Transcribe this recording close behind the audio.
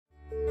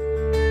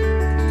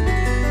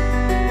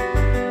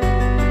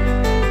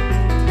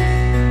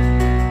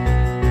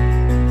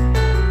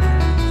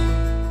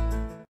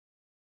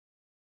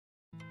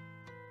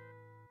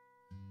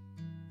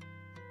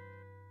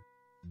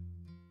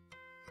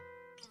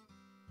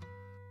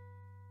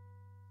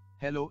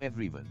Hello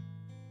everyone.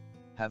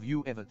 Have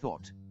you ever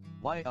thought,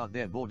 why are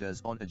there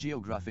borders on a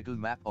geographical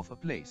map of a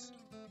place?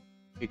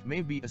 It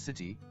may be a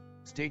city,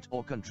 state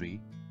or country,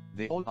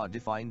 they all are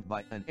defined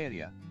by an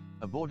area,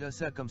 a border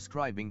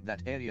circumscribing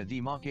that area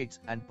demarcates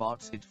and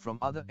parts it from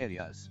other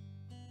areas.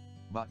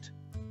 But,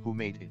 who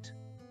made it?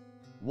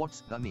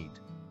 What's the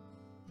need?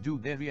 Do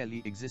they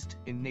really exist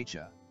in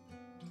nature?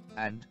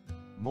 And,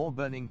 more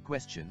burning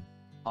question,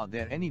 are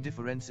there any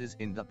differences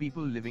in the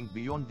people living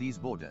beyond these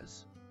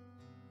borders?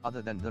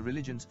 Other than the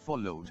religions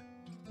followed,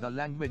 the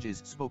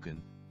languages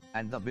spoken,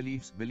 and the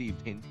beliefs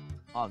believed in,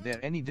 are there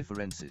any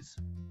differences?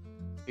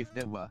 If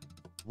there were,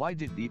 why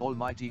did the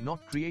Almighty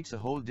not create a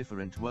whole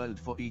different world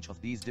for each of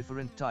these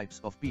different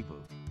types of people?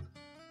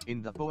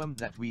 In the poem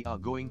that we are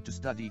going to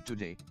study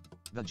today,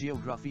 the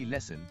geography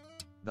lesson,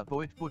 the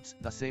poet puts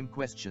the same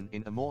question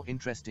in a more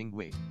interesting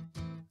way.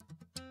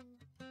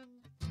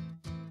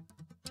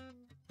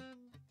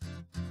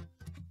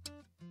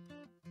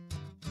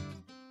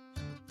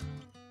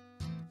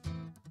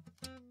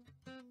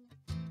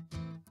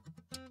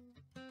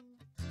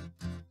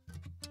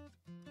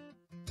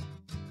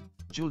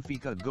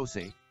 Zulfikar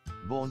Ghose,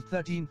 born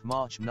 13th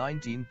March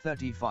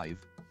 1935,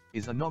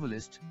 is a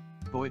novelist,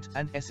 poet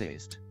and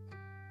essayist.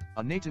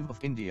 A native of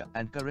India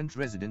and current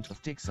resident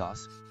of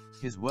Texas,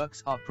 his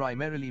works are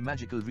primarily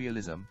magical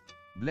realism,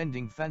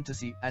 blending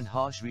fantasy and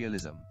harsh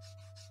realism.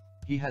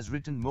 He has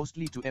written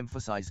mostly to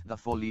emphasize the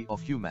folly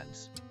of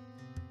humans.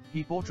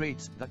 He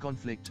portrays the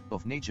conflict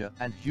of nature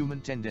and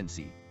human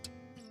tendency.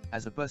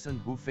 As a person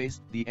who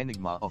faced the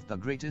enigma of the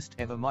greatest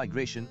ever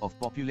migration of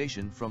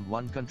population from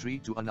one country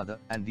to another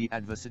and the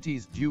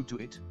adversities due to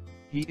it,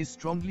 he is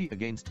strongly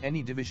against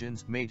any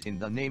divisions made in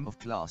the name of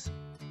class,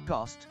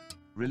 caste,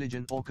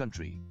 religion or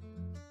country.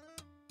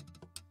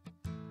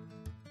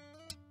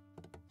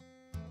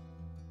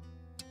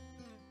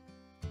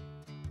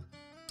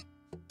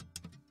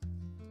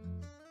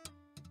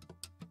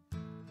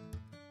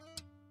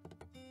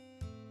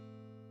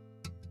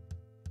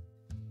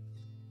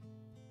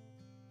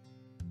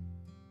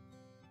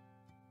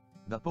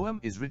 The poem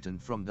is written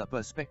from the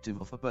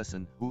perspective of a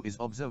person who is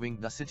observing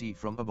the city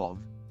from above,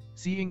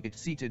 seeing it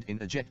seated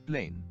in a jet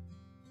plane.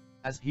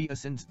 As he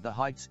ascends the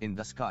heights in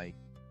the sky,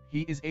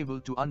 he is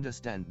able to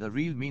understand the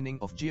real meaning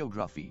of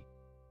geography.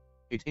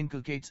 It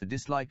inculcates a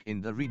dislike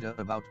in the reader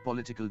about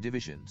political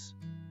divisions.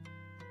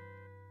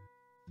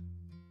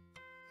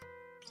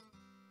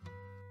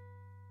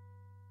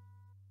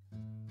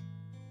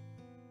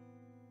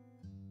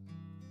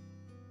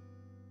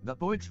 The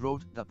poet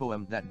wrote the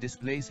poem that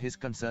displays his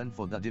concern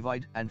for the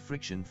divide and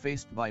friction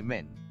faced by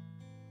men.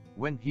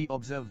 When he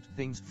observed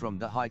things from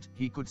the height,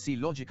 he could see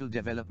logical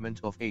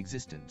development of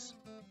existence.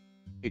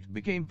 It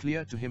became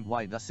clear to him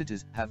why the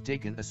cities have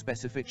taken a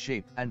specific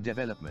shape and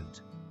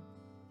development.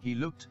 He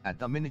looked at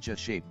the miniature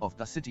shape of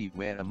the city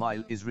where a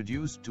mile is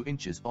reduced to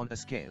inches on a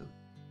scale.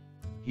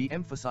 He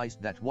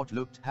emphasized that what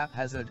looked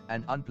haphazard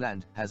and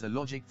unplanned has a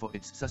logic for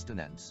its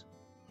sustenance.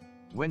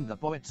 When the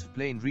poet's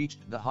plane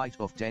reached the height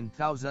of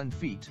 10,000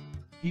 feet,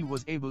 he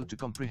was able to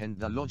comprehend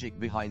the logic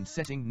behind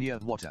setting near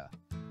water.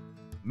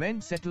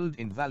 Men settled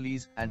in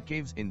valleys and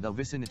caves in the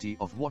vicinity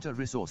of water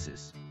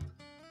resources.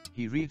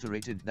 He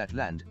reiterated that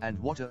land and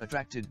water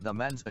attracted the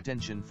man's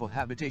attention for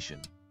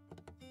habitation.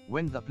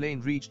 When the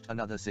plane reached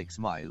another 6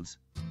 miles,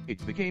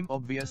 it became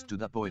obvious to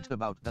the poet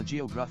about the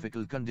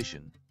geographical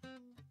condition.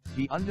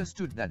 He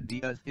understood that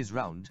the earth is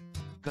round,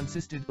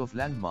 consisted of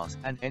landmass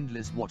and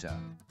endless water.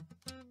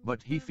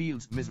 But he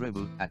feels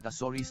miserable at the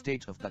sorry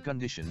state of the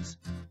conditions.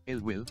 Ill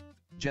will,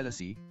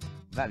 jealousy,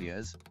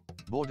 barriers,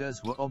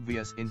 borders were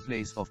obvious in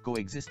place of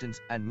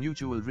coexistence and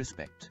mutual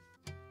respect.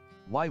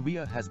 Why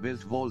VIII has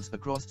built walls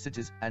across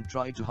cities and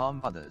tried to harm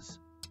others?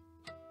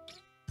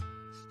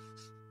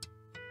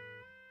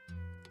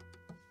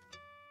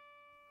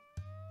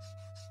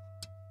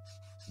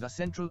 The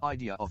central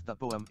idea of the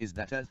poem is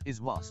that earth is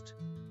vast.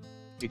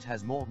 It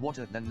has more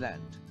water than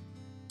land.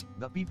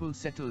 The people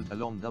settled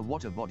along the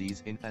water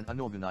bodies in an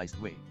unorganized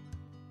way.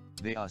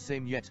 They are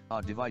same yet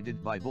are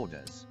divided by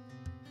borders.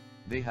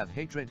 They have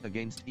hatred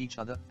against each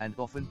other and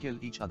often kill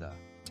each other.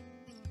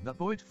 The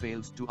poet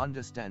fails to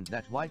understand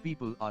that why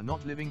people are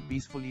not living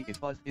peacefully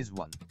if earth is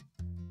one.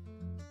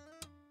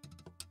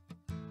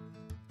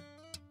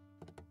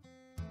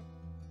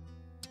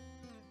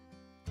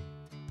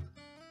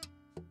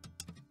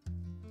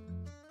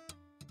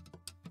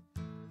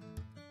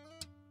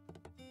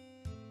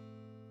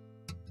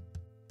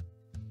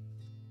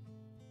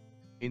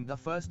 In the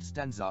first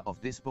stanza of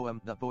this poem,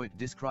 the poet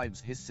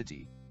describes his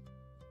city.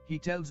 He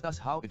tells us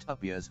how it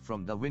appears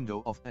from the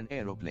window of an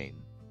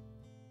aeroplane.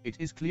 It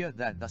is clear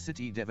that the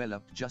city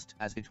developed just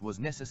as it was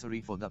necessary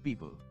for the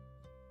people.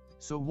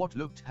 So what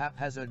looked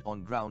haphazard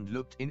on ground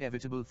looked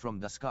inevitable from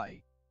the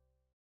sky.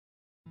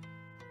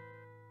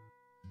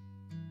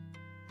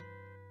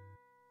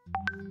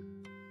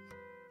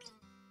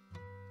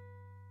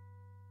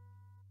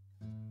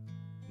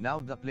 Now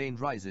the plane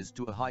rises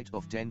to a height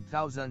of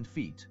 10,000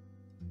 feet.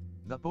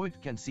 The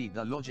poet can see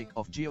the logic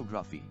of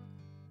geography.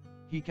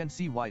 He can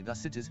see why the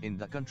cities in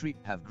the country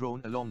have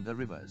grown along the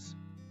rivers.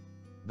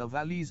 The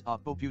valleys are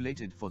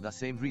populated for the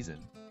same reason.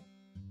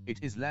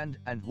 It is land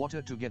and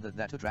water together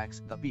that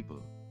attracts the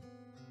people.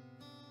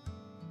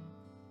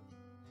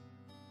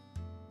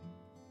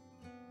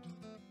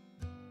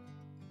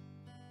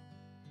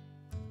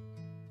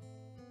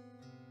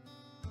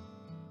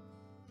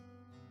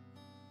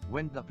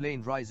 When the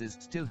plain rises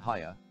still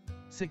higher,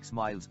 6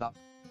 miles up,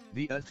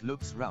 the earth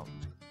looks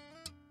round.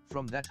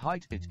 From that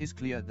height it is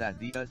clear that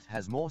the earth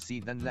has more sea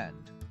than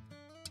land.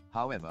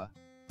 However,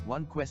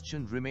 one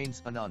question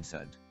remains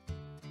unanswered.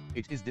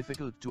 It is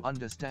difficult to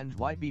understand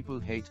why people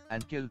hate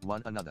and kill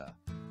one another.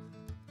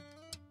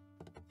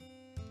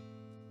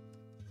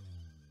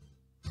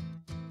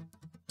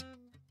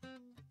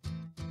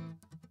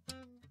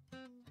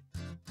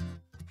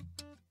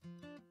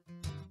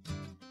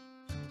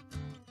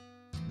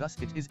 Thus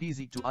it is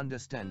easy to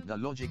understand the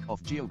logic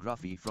of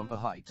geography from a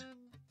height.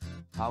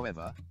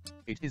 However,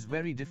 it is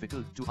very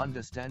difficult to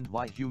understand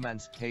why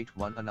humans hate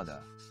one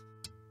another.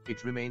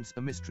 It remains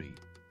a mystery.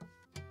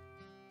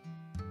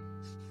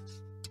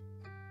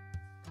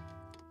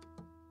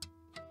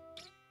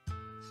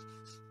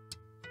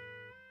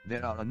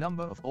 There are a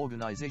number of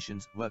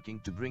organizations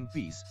working to bring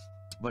peace,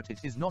 but it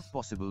is not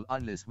possible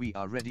unless we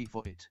are ready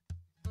for it.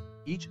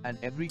 Each and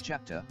every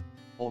chapter,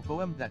 or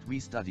poem that we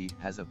study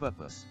has a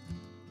purpose.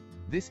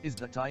 This is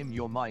the time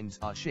your minds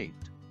are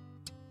shaped.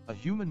 A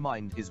human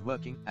mind is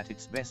working at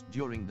its best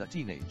during the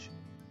teenage.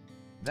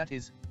 That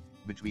is,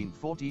 between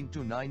 14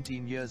 to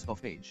 19 years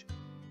of age.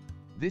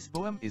 This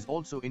poem is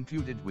also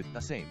included with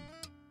the same.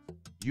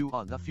 You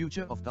are the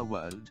future of the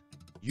world,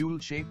 you'll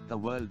shape the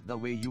world the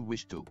way you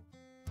wish to.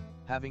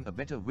 Having a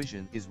better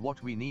vision is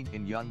what we need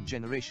in young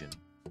generation.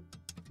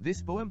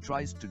 This poem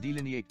tries to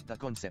delineate the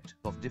concept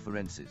of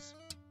differences.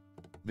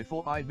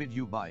 Before I bid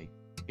you bye,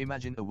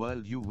 imagine a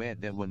world where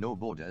there were no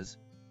borders.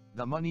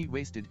 The money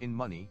wasted in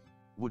money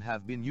would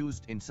have been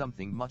used in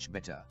something much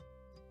better.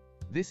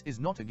 This is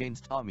not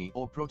against army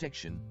or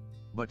protection,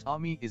 but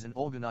army is an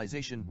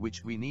organization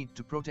which we need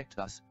to protect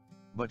us,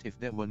 but if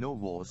there were no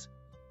wars,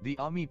 the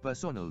army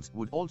personnels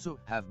would also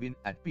have been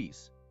at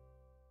peace.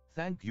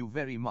 Thank you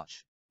very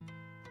much.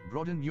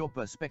 Broaden your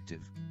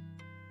perspective.